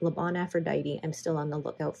 And Laban Aphrodite, I'm still on the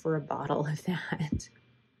lookout for a bottle of that.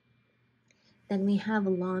 Then we have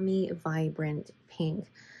Lamy Vibrant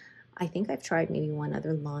Pink. I think I've tried maybe one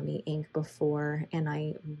other Lamy ink before, and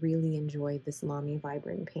I really enjoyed this Lamy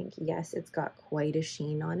Vibrant Pink. Yes, it's got quite a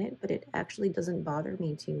sheen on it, but it actually doesn't bother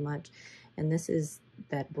me too much. And this is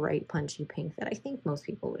that bright, punchy pink that I think most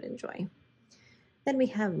people would enjoy. Then we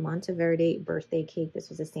have Monteverde Birthday Cake. This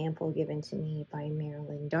was a sample given to me by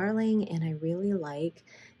Marilyn Darling, and I really like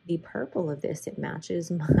the purple of this. It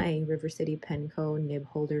matches my River City Penco nib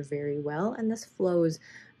holder very well, and this flows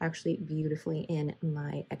actually beautifully in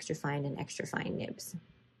my extra fine and extra fine nibs.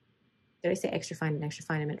 Did I say extra fine and extra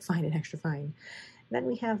fine? I meant fine and extra fine. Then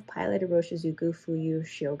we have Pilot Iroshizuku Fuyu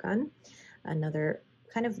Shogun, another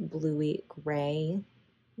kind of bluey gray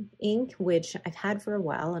ink, which I've had for a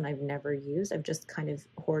while and I've never used. I've just kind of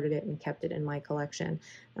hoarded it and kept it in my collection,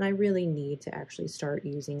 and I really need to actually start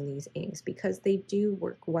using these inks because they do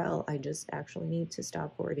work well. I just actually need to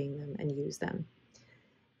stop hoarding them and use them.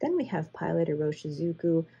 Then we have Pilot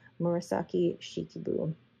Iroshizuku Murasaki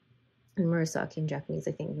Shikibu. And Murasaki in Japanese,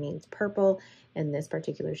 I think, means purple, and this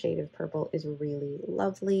particular shade of purple is really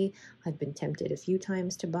lovely. I've been tempted a few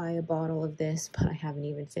times to buy a bottle of this, but I haven't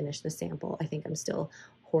even finished the sample. I think I'm still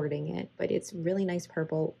hoarding it, but it's really nice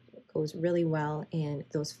purple. It goes really well in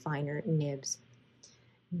those finer nibs.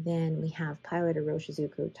 Then we have Pilot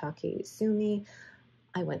Iroshizuku Takeizumi.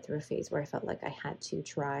 I went through a phase where I felt like I had to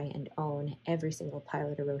try and own every single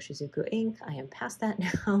Pilot Iroshizuku ink. I am past that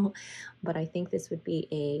now, but I think this would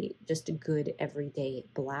be just a good everyday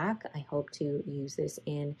black. I hope to use this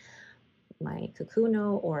in my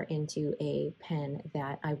Kakuno or into a pen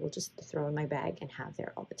that I will just throw in my bag and have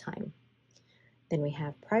there all the time. Then we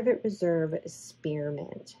have Private Reserve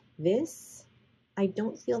Spearmint. This, I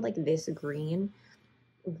don't feel like this green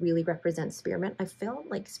really represents spearmint. I feel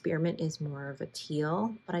like spearmint is more of a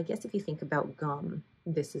teal, but I guess if you think about gum,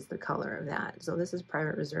 this is the color of that. So this is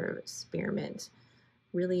Private Reserve Spearmint,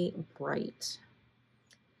 really bright.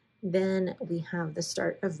 Then we have the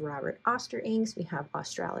start of Robert Oster inks. We have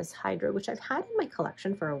Australis Hydra, which I've had in my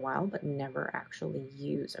collection for a while, but never actually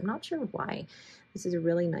used. I'm not sure why. This is a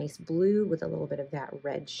really nice blue with a little bit of that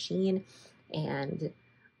red sheen, and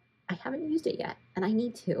I haven't used it yet, and I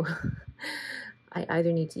need to. I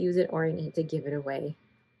either need to use it or I need to give it away.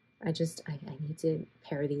 I need to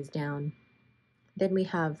pare these down. Then we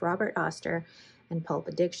have Robert Oster and Pulp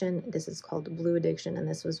Addiction. This is called Blue Addiction, and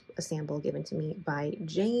this was a sample given to me by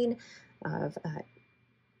Jane of,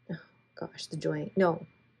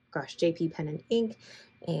 JP Pen and Ink,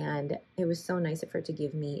 and it was so nice of her to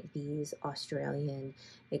give me these Australian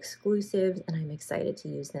exclusives, and I'm excited to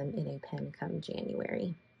use them in a pen come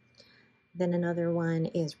January. Then another one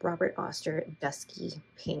is Robert Oster Dusky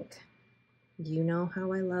Pink. You know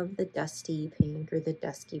how I love the dusty pink or the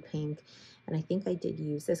dusky pink, and I think I did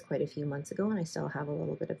use this quite a few months ago, and I still have a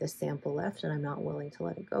little bit of this sample left, and I'm not willing to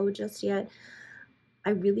let it go just yet.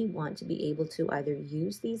 I really want to be able to either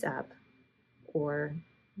use these up or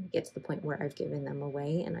get to the point where I've given them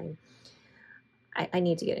away, and I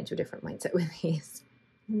need to get into a different mindset with these.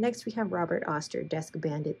 Next we have Robert Oster Desk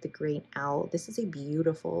Bandit the Great Owl. This is a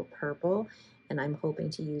beautiful purple, and I'm hoping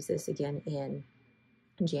to use this again in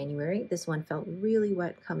January. This one felt really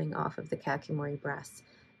wet coming off of the Kakimori Brass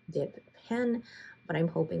Dip pen, but I'm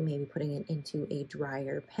hoping maybe putting it into a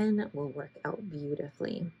drier pen will work out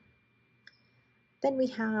beautifully. Then we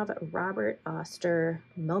have Robert Oster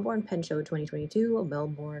Melbourne Pen Show 2022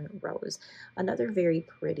 Melbourne Rose. Another very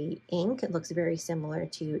pretty ink. It looks very similar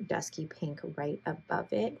to Dusky Pink right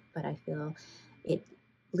above it, but I feel it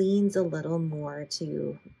leans a little more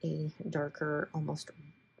to a darker, almost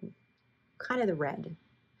kind of the red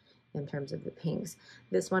in terms of the pinks.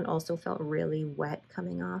 This one also felt really wet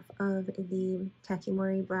coming off of the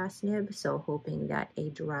Kakimori Brass Nib, so hoping that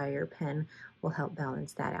a drier pen will help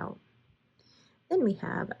balance that out. Then we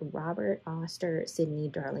have Robert Oster Sydney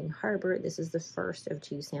Darling Harbor. This is the first of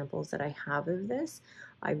two samples that I have of this.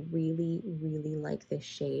 I really, really like this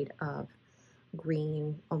shade of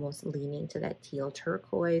green, almost leaning to that teal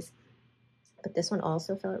turquoise. But this one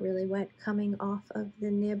also felt really wet coming off of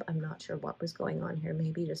the nib. I'm not sure what was going on here.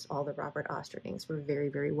 Maybe just all the Robert Oster inks were very,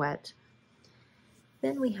 very wet.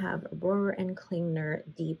 Then we have Rohrer and Klingner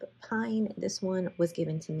Deep Pine. This one was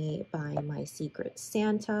given to me by my Secret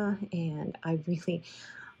Santa, and I really,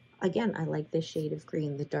 again, I like this shade of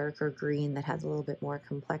green, the darker green that has a little bit more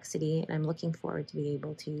complexity, and I'm looking forward to be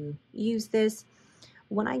able to use this.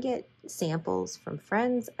 When I get samples from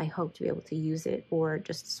friends, I hope to be able to use it, or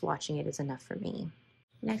just swatching it is enough for me.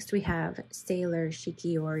 Next we have Sailor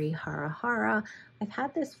Shikiori Hara Hara. I've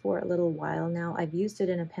had this for a little while now. I've used it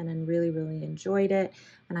in a pen and really, really enjoyed it,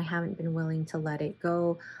 and I haven't been willing to let it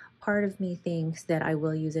go. Part of me thinks that I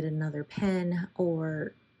will use it in another pen,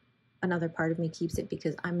 or another part of me keeps it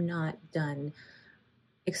because I'm not done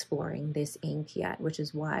exploring this ink yet, which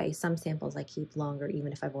is why some samples I keep longer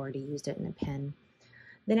even if I've already used it in a pen.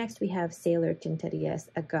 The next we have Sailor Tinterias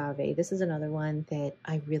Agave. This is another one that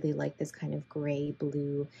I really like, this kind of gray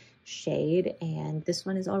blue shade, and this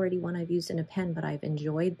one is already one I've used in a pen, but I've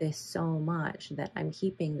enjoyed this so much that I'm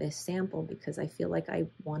keeping this sample because I feel like I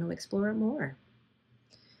want to explore it more.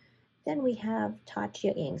 Then we have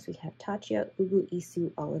Tatcha inks. We have Tatcha Ugu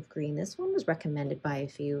Isu Olive Green. This one was recommended by a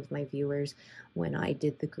few of my viewers when I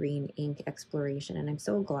did the green ink exploration, and I'm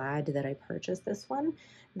so glad that I purchased this one.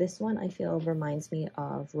 This one I feel reminds me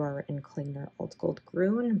of Rohrer and Klingner Old Gold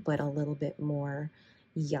Grün, but a little bit more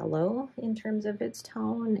yellow in terms of its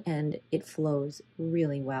tone, and it flows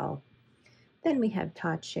really well. Then we have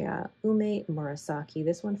Tatcha Ume Murasaki.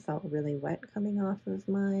 This one felt really wet coming off of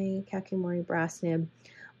my Kakimori Brass Nib,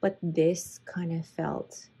 but this kind of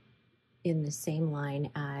felt in the same line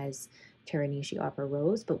as Teranishi Opera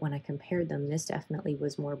Rose, but when I compared them, this definitely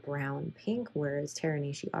was more brown pink, whereas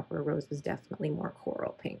Teranishi Opera Rose was definitely more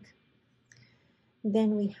coral pink.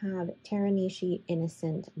 Then we have Teranishi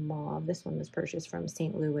Innocent Mauve. This one was purchased from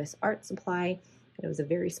St. Louis Art Supply. It was a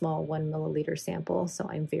very small 1 milliliter sample, so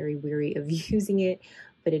I'm very weary of using it,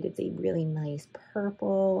 but it is a really nice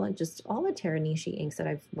purple. Just all the Teranishi inks that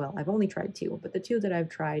I've only tried two, but the two that I've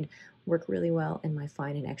tried work really well in my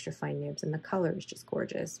fine and extra fine nibs, and the color is just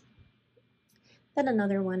gorgeous. Then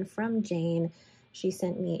another one from Jane She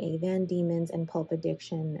sent me a Van Diemen's and Pulp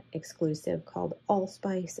Addiction exclusive called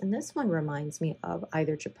Allspice, and this one reminds me of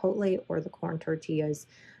either Chipotle or the Corn Tortillas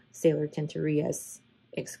Sailor Tintorias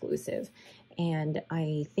exclusive. And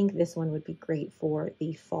I think this one would be great for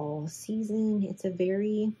the fall season. It's a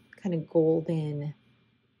very kind of golden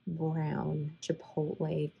brown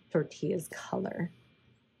Chipotle tortillas color.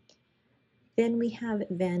 Then we have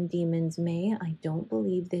Van Diemen's May. I don't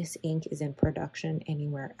believe this ink is in production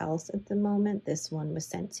anywhere else at the moment. This one was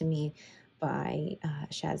sent to me by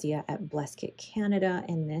Shazia at Bleskit Canada,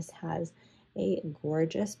 and this has a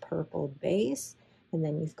gorgeous purple base, and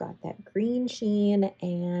then you've got that green sheen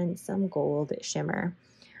and some gold shimmer.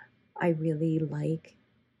 I really like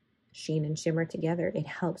sheen and shimmer together. It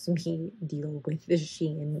helps me deal with the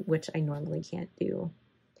sheen, which I normally can't do.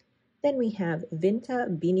 Then we have Vinta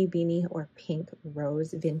Beanie Beanie or Pink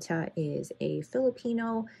Rose. Vinta is a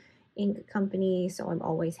Filipino ink company, so I'm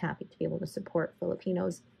always happy to be able to support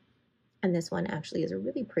Filipinos. And this one actually is a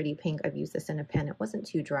really pretty pink. I've used this in a pen. It wasn't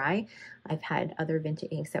too dry. I've had other Vinta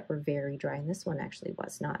inks that were very dry, and this one actually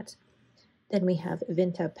was not. Then we have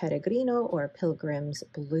Vinta Peregrino or Pilgrim's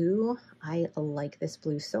Blue. I like this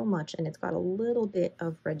blue so much, and it's got a little bit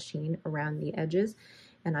of red sheen around the edges.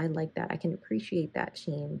 And I like that. I can appreciate that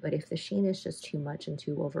sheen, but if the sheen is just too much and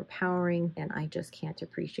too overpowering, then I just can't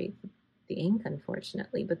appreciate the ink,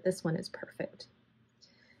 unfortunately. But this one is perfect.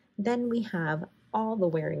 Then we have all the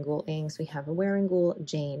Wearingeul inks. We have a Wearingeul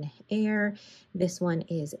Jane Eyre. This one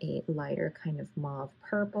is a lighter kind of mauve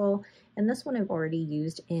purple. And this one I've already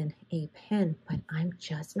used in a pen, but I'm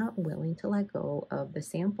just not willing to let go of the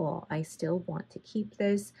sample. I still want to keep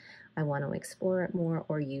this. I want to explore it more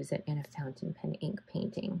or use it in a fountain pen ink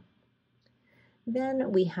painting.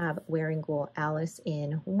 Then we have Wearingeul Alice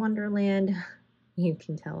in Wonderland. You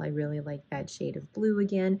can tell I really like that shade of blue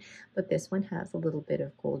again, but this one has a little bit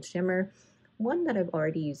of gold shimmer. One that I've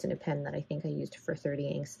already used in a pen that I think I used for 30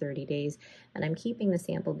 inks, 30 days, and I'm keeping the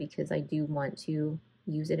sample because I do want to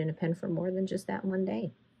use it in a pen for more than just that one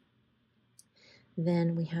day.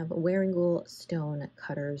 Then we have Wearingeul Stone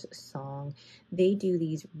Cutters Song. They do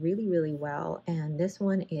these really, really well, and this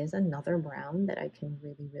one is another brown that I can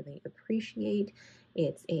really, really appreciate.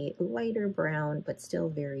 It's a lighter brown, but still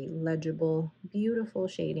very legible, beautiful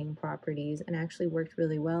shading properties, and actually worked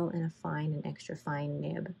really well in a fine and extra fine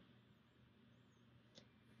nib.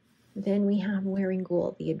 Then we have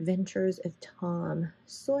Wearingeul, The Adventures of Tom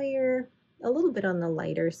Sawyer. A little bit on the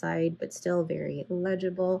lighter side, but still very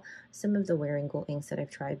legible. Some of the Wearingeul inks that I've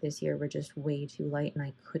tried this year were just way too light, and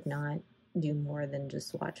I could not do more than just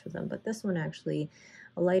swatch with them. But this one actually,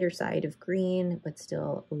 a lighter side of green, but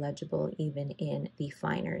still legible even in the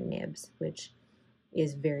finer nibs, which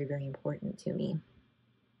is very, very important to me.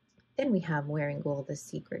 Then we have Wearingeul The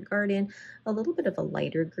Secret Garden, a little bit of a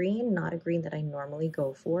lighter green, not a green that I normally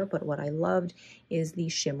go for, but what I loved is the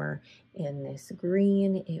shimmer in this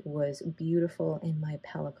green. It was beautiful in my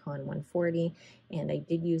Pelican 140, and I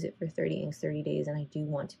did use it for 30 inks, 30 days, and I do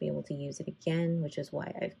want to be able to use it again, which is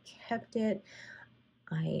why I've kept it.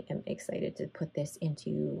 I am excited to put this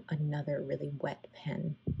into another really wet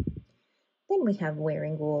pen. Then we have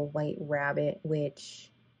Wearingeul White Rabbit, which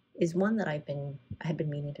is one that I had been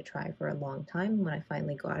meaning to try for a long time. When I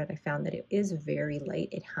finally got it, I found that it is very light.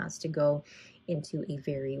 It has to go into a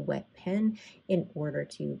very wet pen in order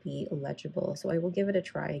to be legible. So I will give it a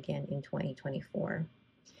try again in 2024.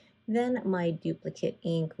 Then my duplicate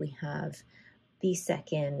ink, we have the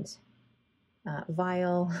second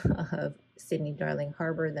vial of Sydney Darling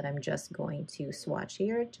Harbor that I'm just going to swatch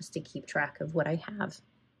here just to keep track of what I have.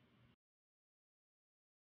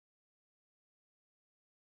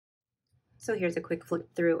 So here's a quick flip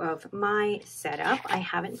through of my setup. I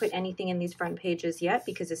haven't put anything in these front pages yet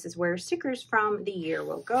because this is where stickers from the year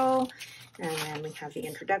will go. And then we have the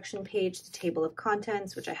introduction page, the table of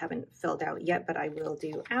contents, which I haven't filled out yet, but I will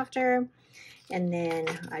do after. And then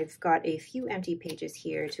I've got a few empty pages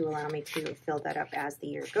here to allow me to fill that up as the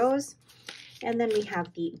year goes. And then we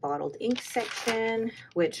have the bottled ink section,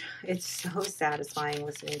 which it's so satisfying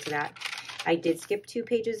listening to that. I did skip 2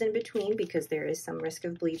 pages in between because there is some risk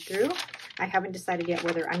of bleed through. I haven't decided yet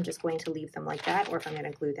whether I'm just going to leave them like that or if I'm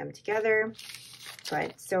going to glue them together.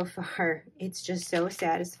 But so far, it's just so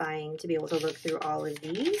satisfying to be able to look through all of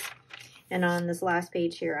these. And on this last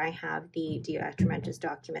page here, I have the Diatramentus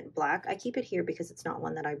Document Black. I keep it here because it's not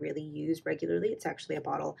one that I really use regularly. It's actually a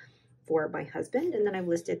bottle for my husband. And then I've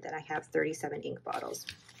listed that I have 37 ink bottles.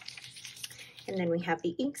 And then we have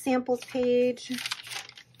the ink samples page,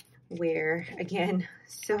 where, again,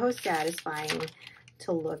 so satisfying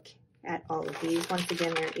to look at all of these. Once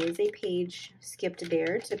again, there is a page skipped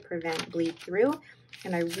there to prevent bleed through,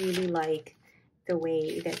 and I really like the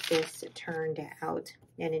way that this turned out.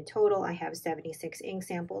 And in total, I have 76 ink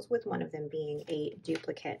samples, with one of them being a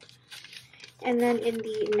duplicate. And then in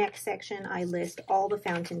the next section, I list all the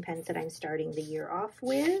fountain pens that I'm starting the year off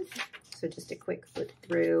with. So just a quick flip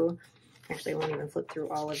through. Actually, I won't even flip through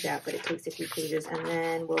all of that, but it takes a few pages. And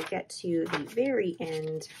then we'll get to the very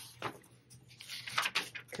end.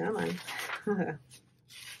 Come on.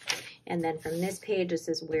 And then from this page, this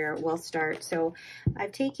is where we'll start. So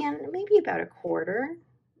I've taken maybe about a quarter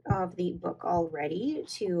of the book already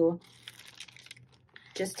to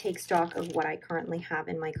just take stock of what I currently have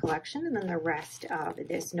in my collection, and then the rest of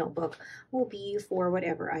this notebook will be for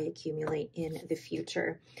whatever I accumulate in the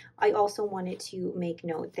future. I also wanted to make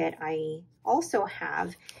note that I also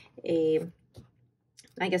have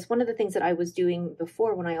I guess one of the things that I was doing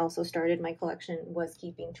before when I also started my collection was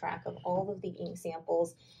keeping track of all of the ink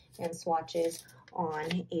samples and swatches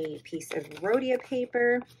on a piece of Rhodia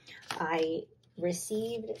paper. I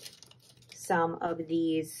received some of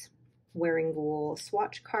these Wearingeul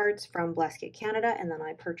swatch cards from Blesket Canada, and then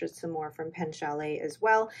I purchased some more from PenChalet as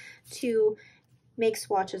well to make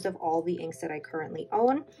swatches of all the inks that I currently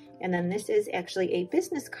own. And then this is actually a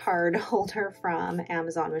business card holder from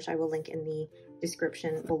Amazon, which I will link in the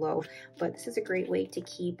description below. But this is a great way to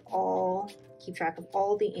keep track of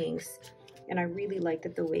all the inks. And I really like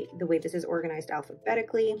that the way this is organized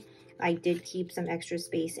alphabetically. I did keep some extra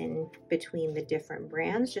space in between the different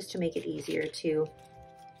brands just to make it easier to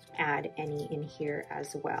add any in here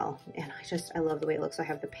as well. And I love the way it looks. So I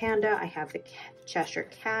have the panda, I have the Cheshire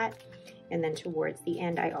cat, and then towards the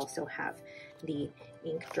end I also have the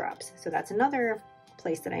ink drops. So that's another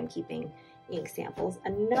place that I'm keeping ink samples.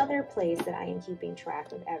 Another place that I am keeping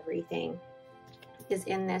track of everything is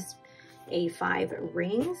in this A5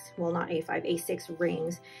 rings. Well, not A5, A6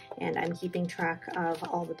 rings. And I'm keeping track of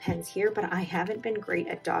all the pens here, but I haven't been great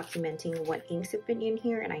at documenting what inks have been in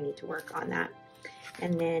here, and I need to work on that.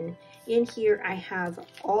 And then in here, I have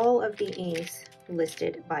all of the inks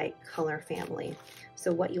listed by color family.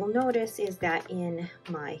 So what you'll notice is that in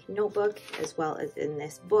my notebook, as well as in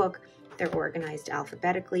this book, they're organized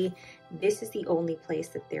alphabetically. This is the only place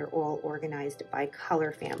that they're all organized by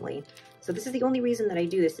color family. So this is the only reason that I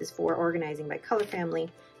do this, is for organizing by color family,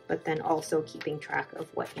 but then also keeping track of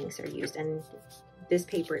what inks are used. And this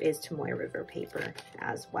paper is Tomoe River paper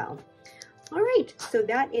as well. All right, so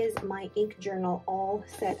that is my ink journal all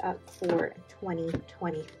set up for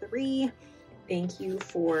 2023. Thank you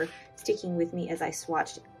for sticking with me as I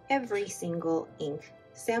swatched every single ink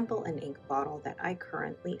sample and ink bottle that I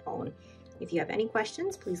currently own. If you have any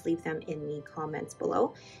questions, please leave them in the comments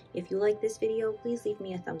below. If you like this video, please leave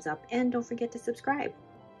me a thumbs up and don't forget to subscribe.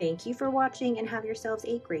 Thank you for watching and have yourselves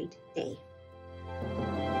a great day.